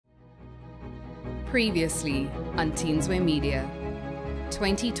Previously on Tinzwe Media,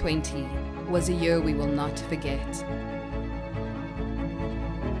 2020 was a year we will not forget.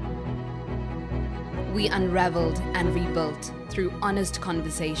 We unraveled and rebuilt through honest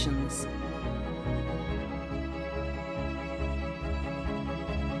conversations.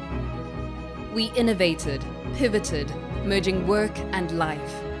 We innovated, pivoted, merging work and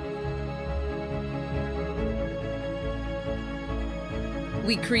life.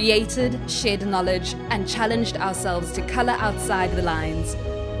 We created, shared knowledge, and challenged ourselves to color outside the lines.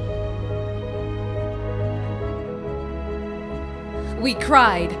 We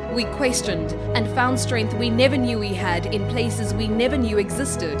cried, we questioned, and found strength we never knew we had in places we never knew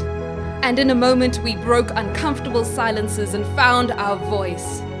existed. And in a moment, we broke uncomfortable silences and found our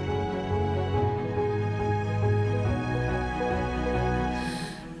voice.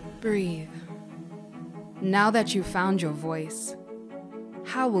 Breathe. Now that you've found your voice,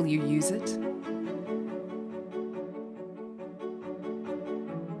 how will you use it?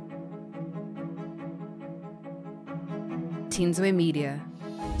 Tinzwe Media.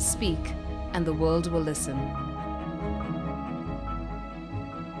 Speak, and the world will listen.